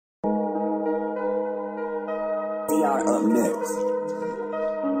We are up next.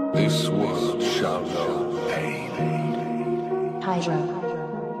 This world shall know pain. Hydro.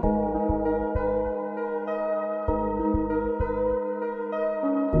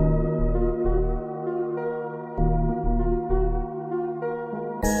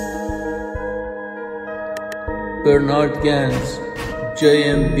 Bernard Gans,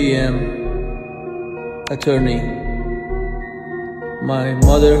 jmbm, attorney. My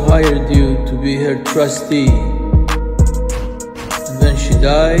mother hired you to be her trustee, and when she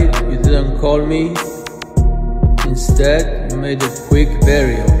died, you didn't call me. Instead, you made a quick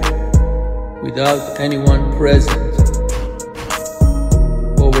burial without anyone present.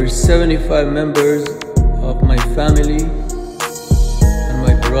 Over 75 members of my family and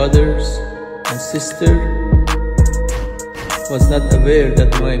my brothers and sister was not aware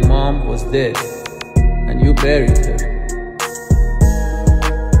that my mom was dead, and you buried her.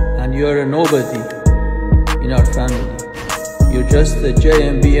 And you are a nobody in our family. You're just a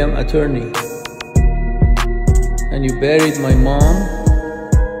jmbm attorney. And you buried my mom.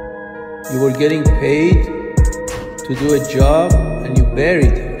 You were getting paid to do a job, and you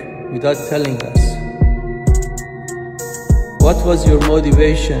buried her without telling us. What was your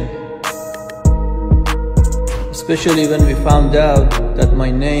motivation? Especially when we found out that my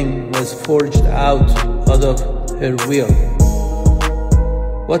name was forged out of her will.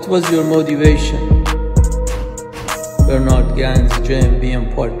 What was your motivation? Bernard Gans,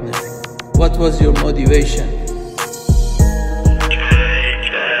 jmbm partner. What was your motivation?